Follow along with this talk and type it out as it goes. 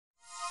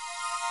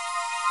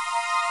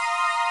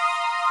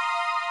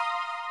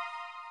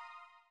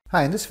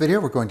Hi, in this video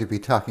we're going to be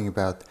talking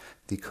about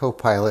the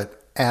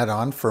Copilot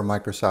add-on for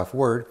Microsoft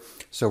Word.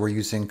 So we're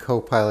using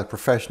Copilot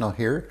Professional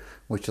here,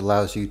 which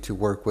allows you to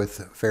work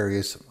with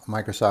various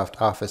Microsoft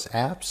Office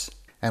apps.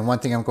 And one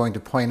thing I'm going to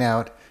point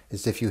out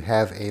is if you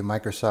have a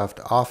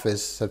Microsoft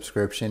Office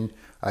subscription,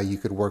 you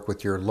could work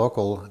with your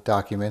local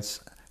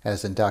documents,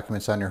 as in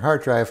documents on your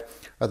hard drive.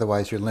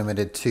 Otherwise, you're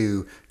limited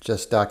to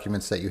just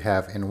documents that you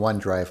have in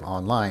OneDrive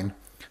online.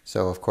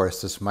 So of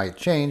course this might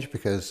change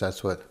because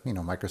that's what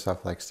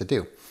Microsoft likes to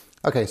do.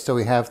 Okay, so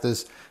we have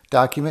this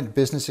document,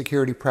 Business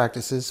Security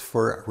Practices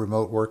for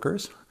Remote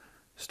Workers,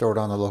 stored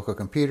on the local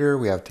computer.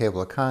 We have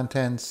table of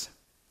contents,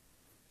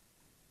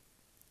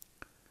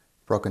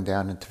 broken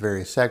down into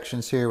various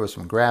sections here with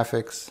some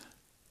graphics,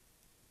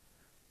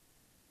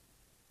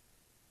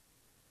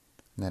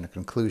 and then a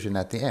conclusion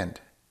at the end.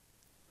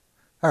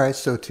 All right,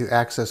 so to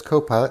access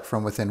Copilot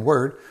from within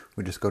Word,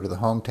 we just go to the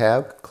Home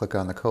tab, click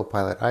on the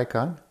Copilot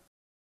icon,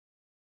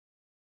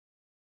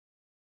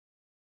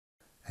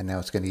 and now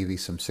it's going to give you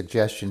some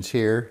suggestions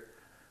here,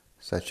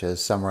 such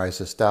as summarize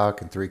this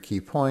doc in 3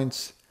 key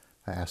points,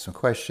 ask some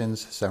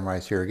questions,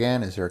 summarize here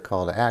again, is there a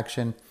call to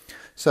action?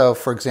 So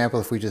for example,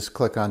 if we just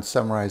click on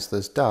summarize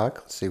this doc,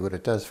 let's see what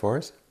it does for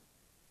us.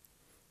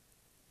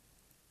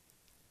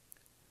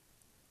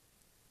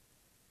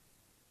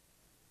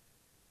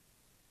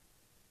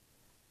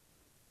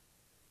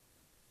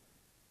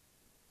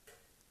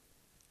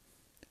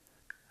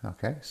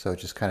 Okay, so it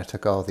just kind of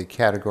took all the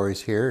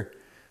categories here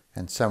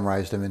and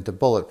summarized them into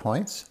bullet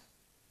points.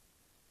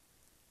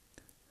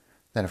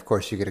 Then of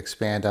course you could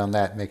expand on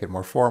that, make it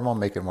more formal,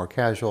 make it more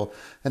casual,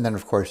 and then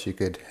of course you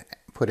could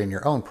put in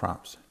your own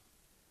prompts.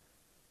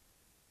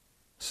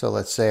 So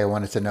let's say I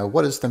wanted to know,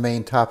 what is the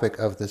main topic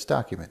of this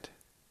document?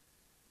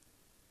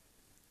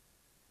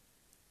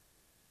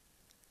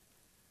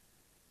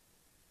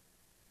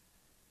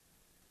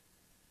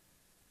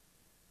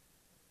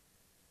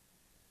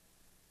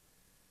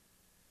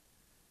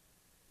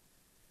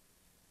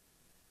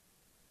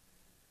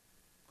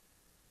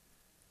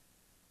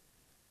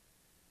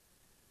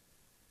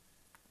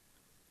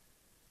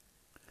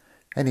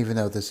 And even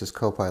though this is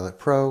Copilot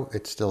Pro,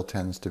 it still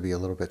tends to be a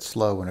little bit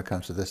slow when it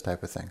comes to this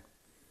type of thing.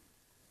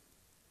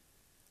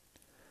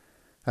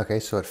 Okay,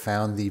 so it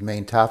found the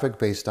main topic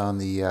based on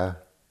the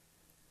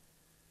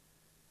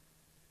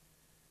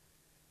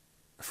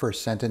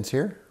first sentence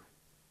here.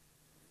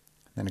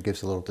 Then it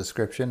gives a little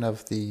description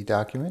of the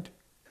document.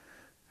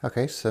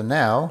 Okay, so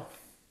now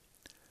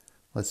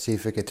let's see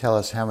if it could tell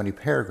us how many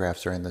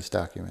paragraphs are in this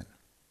document.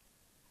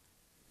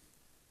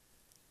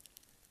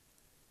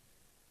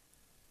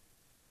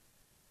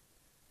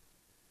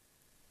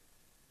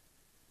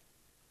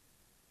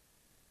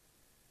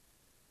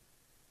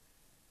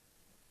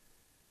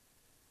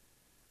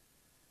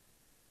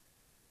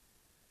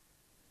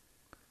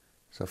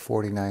 So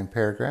 49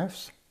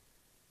 paragraphs.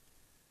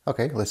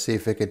 Okay, let's see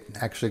if it could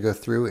actually go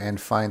through and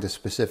find a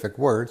specific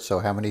word. So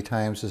how many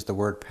times is the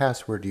word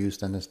password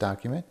used in this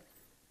document?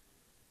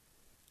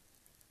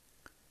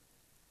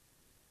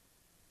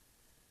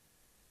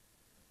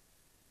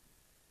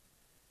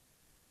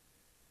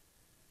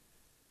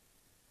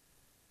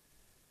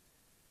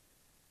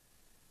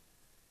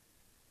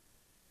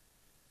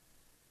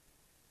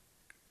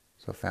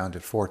 So found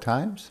it 4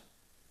 times.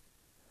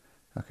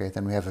 Okay,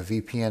 then we have a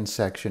VPN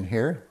section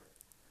here.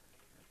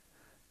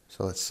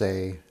 So let's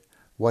say,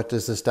 what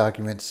does this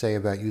document say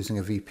about using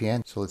a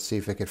VPN? So let's see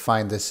if it could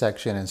find this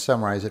section and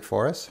summarize it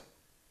for us.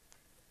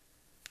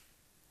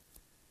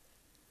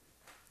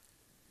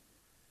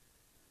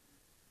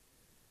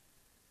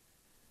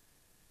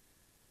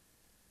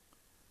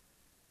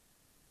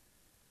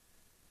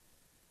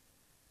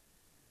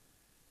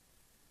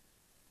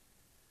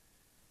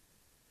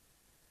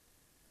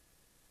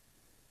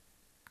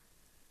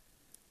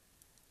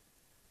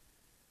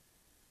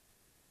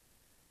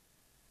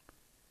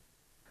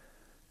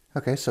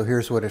 Okay, so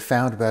here's what it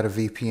found about a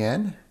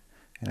VPN.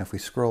 And if we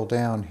scroll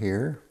down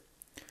here,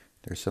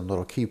 there's some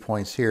little key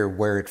points here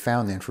where it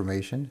found the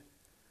information.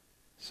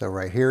 So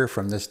right here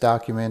from this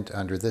document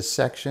under this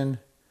section,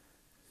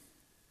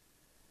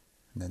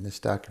 and then this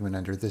document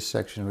under this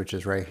section, which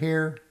is right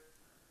here,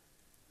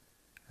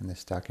 and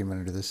this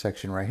document under this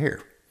section right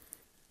here.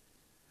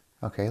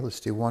 Okay, let's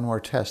do one more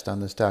test on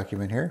this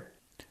document here.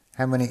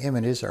 How many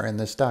images are in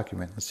this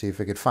document? Let's see if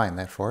it could find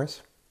that for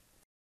us.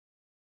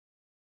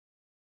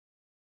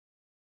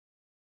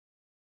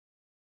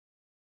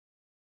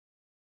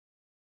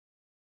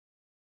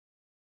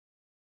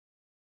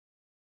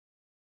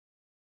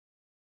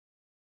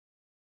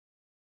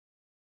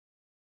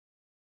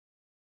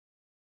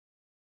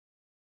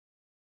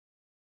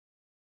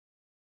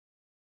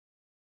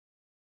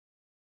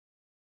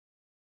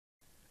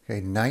 Okay,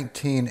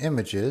 19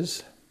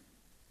 images,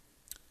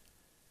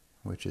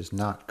 which is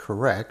not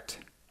correct.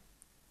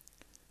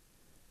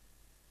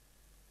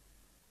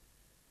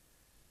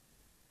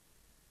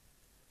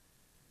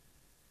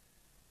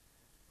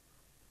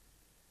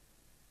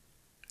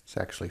 It's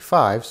actually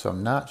 5, so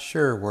I'm not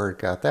sure where it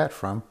got that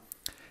from.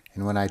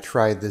 And when I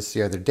tried this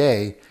the other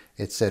day,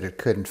 it said it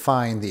couldn't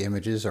find the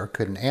images or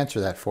couldn't answer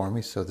that for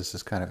me, so this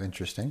is kind of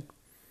interesting.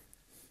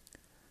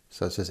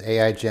 So it says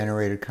AI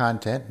generated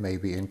content may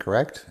be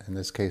incorrect. In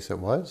this case it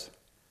was.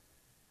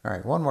 All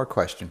right, one more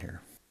question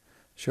here.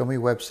 Show me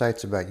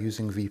websites about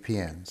using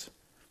VPNs.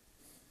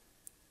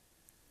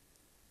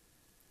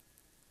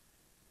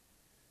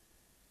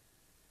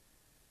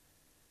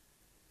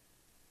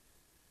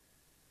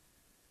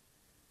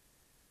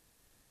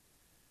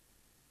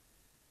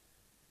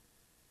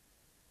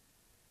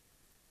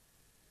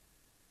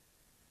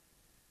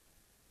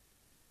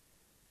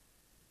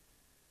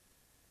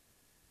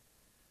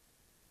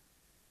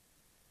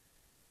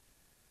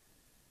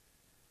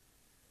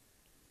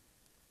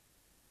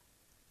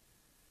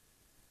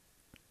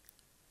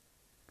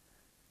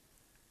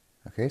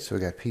 Okay, so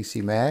we got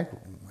PC Mag,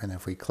 and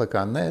if we click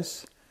on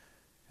this,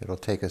 it'll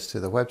take us to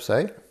the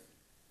website.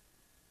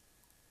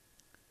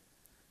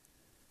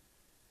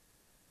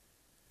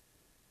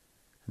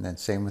 And then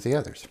same with the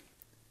others.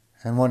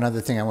 And one other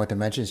thing I want to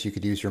mention is you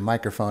could use your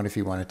microphone if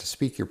you wanted to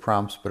speak your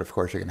prompts, but of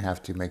course you're going to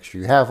have to make sure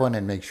you have one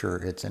and make sure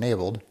it's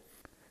enabled.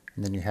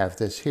 And then you have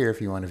this here if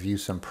you want to view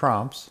some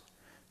prompts.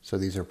 So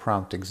these are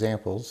prompt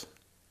examples.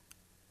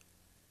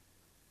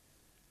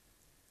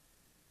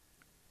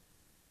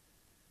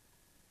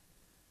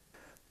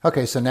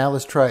 Okay, so now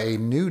let's try a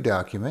new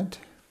document.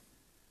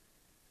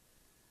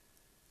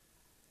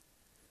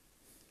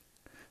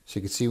 So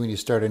you can see when you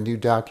start a new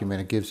document,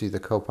 it gives you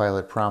the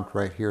Copilot prompt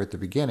right here at the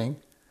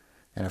beginning.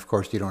 And of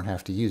course, you don't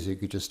have to use it. You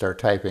could just start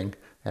typing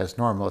as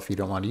normal if you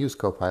don't want to use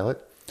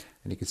Copilot.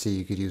 And you can see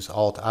you could use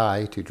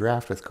Alt-I to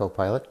draft with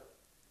Copilot.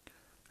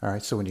 All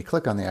right, so when you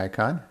click on the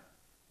icon,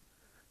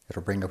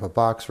 it'll bring up a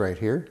box right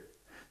here.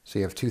 So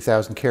you have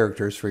 2,000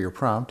 characters for your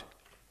prompt.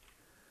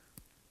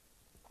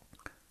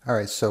 All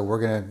right, so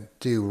we're going to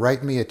do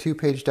write me a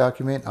 2-page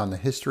document on the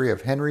history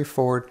of Henry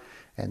Ford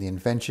and the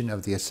invention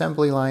of the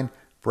assembly line,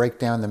 break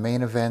down the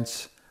main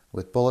events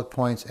with bullet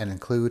points and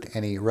include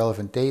any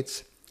relevant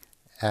dates,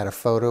 add a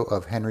photo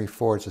of Henry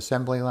Ford's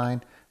assembly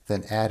line,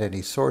 then add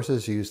any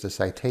sources, use the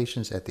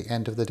citations at the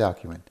end of the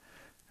document.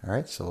 All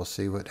right, so we'll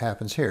see what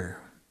happens here.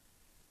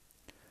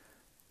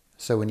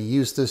 So when you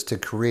use this to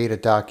create a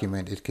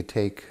document, it could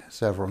take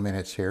several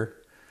minutes here.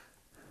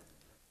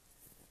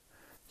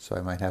 So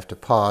I might have to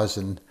pause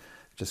and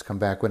just come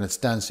back when it's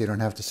done so you don't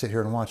have to sit here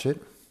and watch it.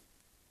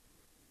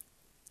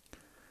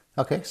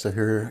 Okay, so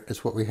here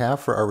is what we have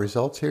for our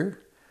results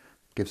here.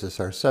 Gives us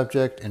our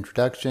subject,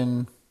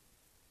 introduction,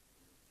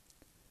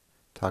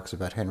 talks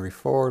about Henry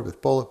Ford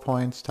with bullet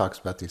points, talks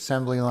about the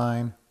assembly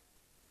line.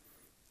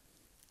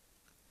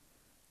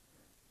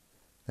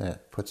 Then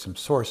it puts some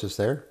sources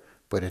there,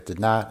 but it did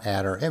not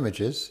add our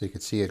images. So you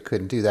can see it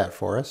couldn't do that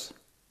for us.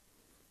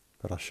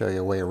 But I'll show you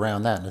a way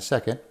around that in a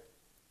second.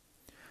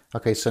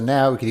 Okay, so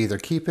now we could either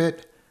keep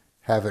it,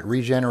 have it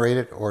regenerate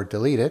it, or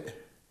delete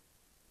it.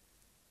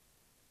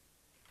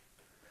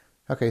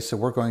 Okay, so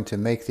we're going to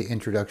make the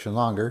introduction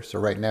longer. So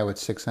right now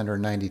it's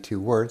 692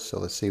 words, so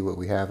let's see what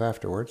we have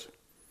afterwards.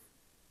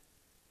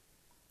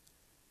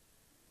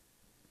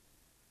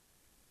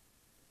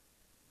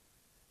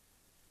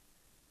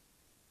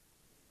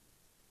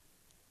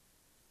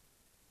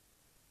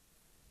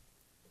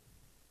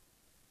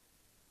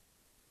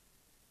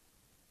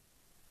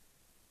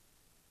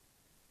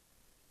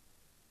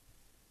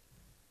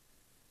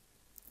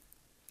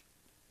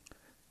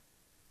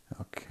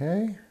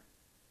 Okay.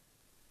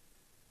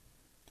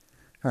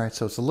 All right,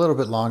 so it's a little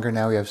bit longer.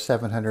 Now we have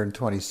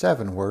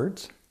 727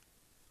 words.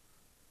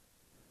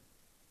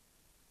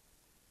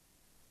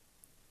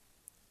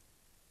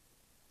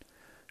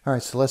 All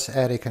right, so let's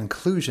add a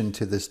conclusion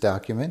to this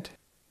document.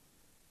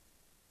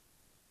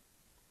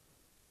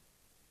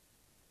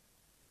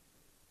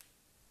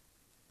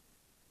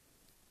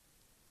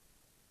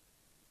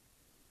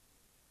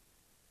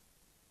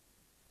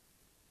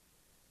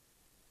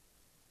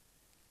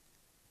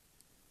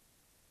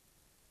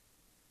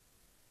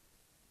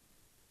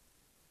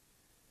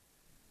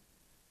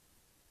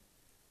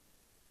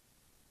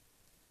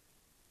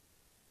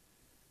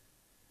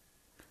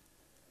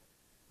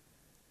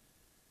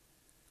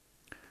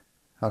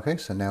 Okay,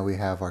 so now we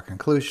have our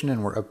conclusion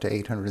and we're up to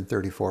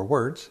 834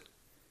 words.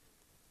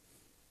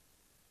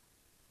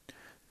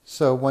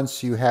 So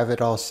once you have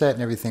it all set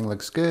and everything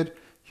looks good,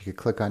 you can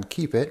click on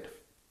Keep It,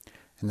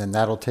 and then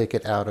that'll take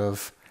it out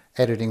of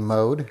editing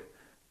mode.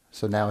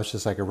 So now it's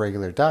just like a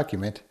regular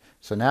document.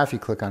 So now if you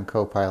click on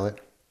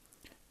Copilot,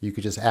 you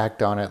could just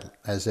act on it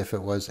as if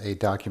it was a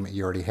document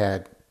you already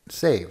had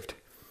saved.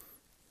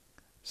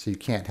 So you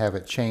can't have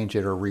it change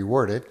it or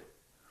reword it.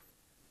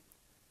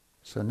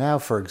 So now,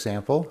 for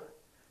example,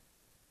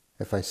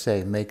 if I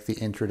say make the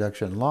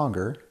introduction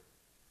longer,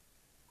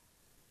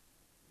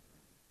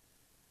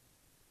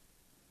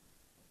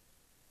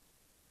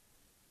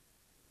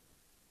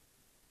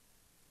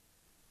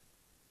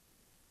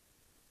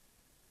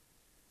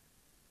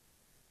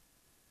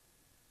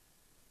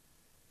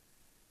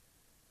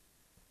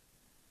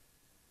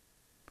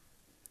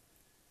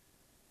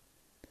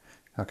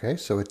 okay,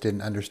 so it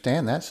didn't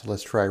understand that, so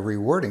let's try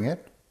rewording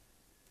it.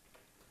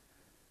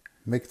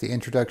 make the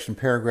introduction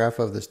paragraph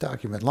of this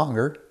document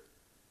longer.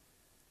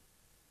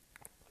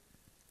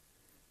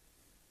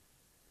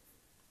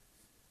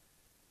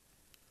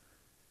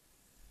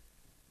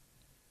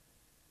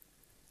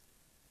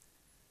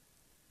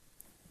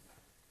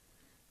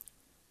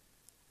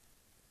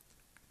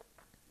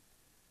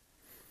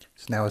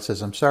 So now it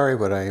says, I'm sorry,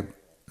 but I'm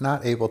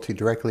not able to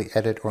directly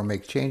edit or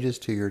make changes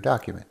to your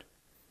document.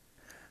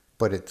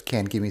 But it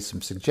can give me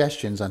some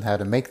suggestions on how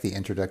to make the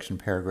introduction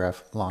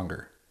paragraph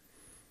longer.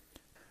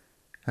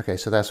 Okay,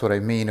 so that's what I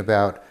mean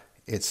about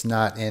it's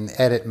not in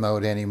edit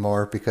mode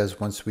anymore, because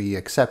once we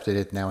accepted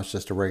it, now it's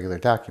just a regular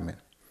document.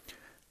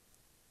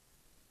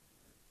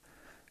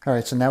 All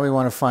right, so now we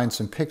want to find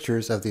some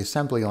pictures of the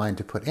assembly line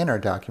to put in our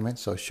document.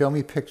 So show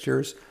me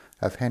pictures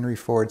of Henry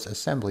Ford's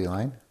assembly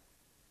line.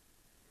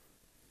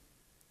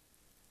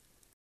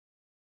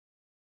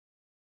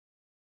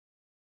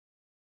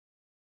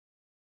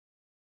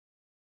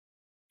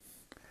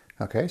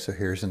 Okay, so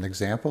here's an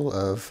example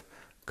of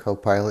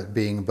Copilot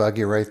being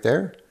buggy right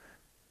there,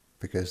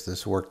 because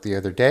this worked the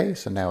other day,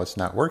 so now it's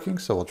not working,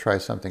 so we'll try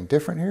something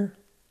different here.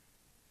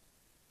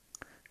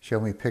 Show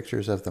me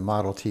pictures of the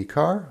Model T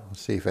car.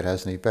 Let's see if it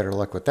has any better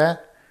luck with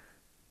that.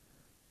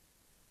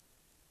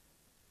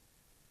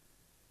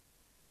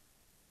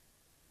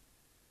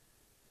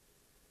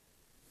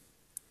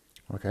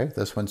 Okay,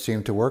 this one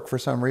seemed to work for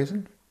some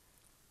reason.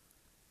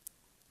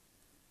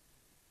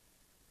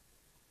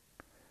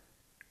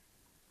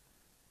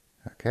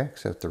 Okay,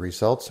 except the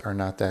results are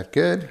not that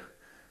good.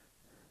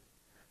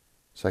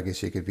 So I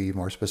guess you could be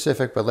more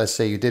specific, but let's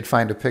say you did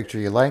find a picture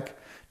you like.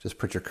 Just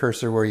put your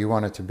cursor where you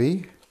want it to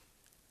be.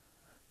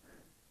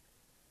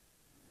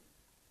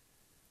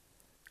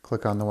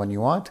 Click on the one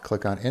you want,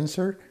 click on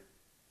Insert,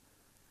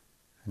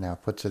 and now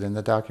it puts it in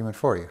the document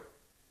for you.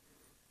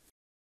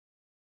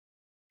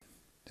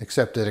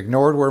 Except it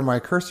ignored where my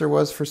cursor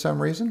was for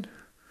some reason,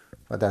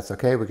 but that's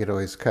okay. We could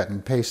always cut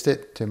and paste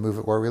it to move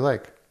it where we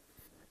like.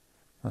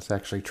 Let's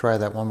actually try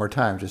that one more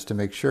time just to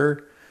make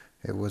sure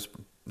it was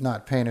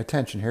not paying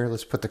attention here.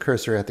 Let's put the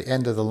cursor at the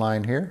end of the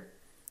line here.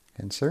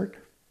 Insert.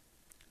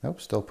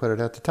 Nope, still put it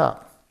at the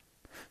top.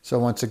 So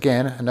once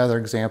again, another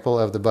example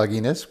of the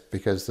bugginess,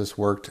 because this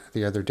worked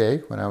the other day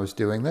when I was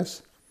doing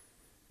this.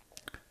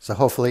 So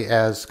hopefully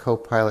as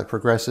Copilot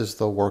progresses,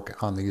 they'll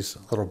work on these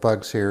little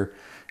bugs here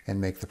and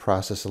make the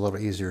process a little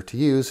easier to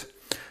use.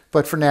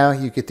 But for now,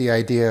 you get the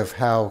idea of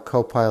how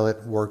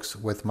Copilot works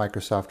with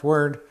Microsoft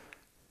Word.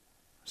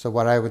 So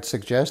what I would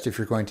suggest if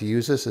you're going to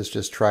use this is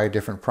just try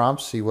different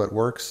prompts, see what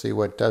works, see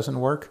what doesn't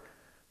work,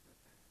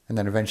 and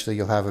then eventually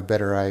you'll have a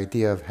better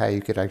idea of how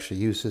you could actually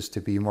use this to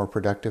be more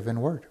productive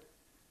in Word.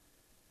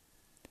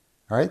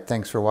 All right,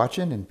 thanks for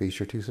watching, and be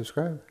sure to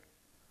subscribe.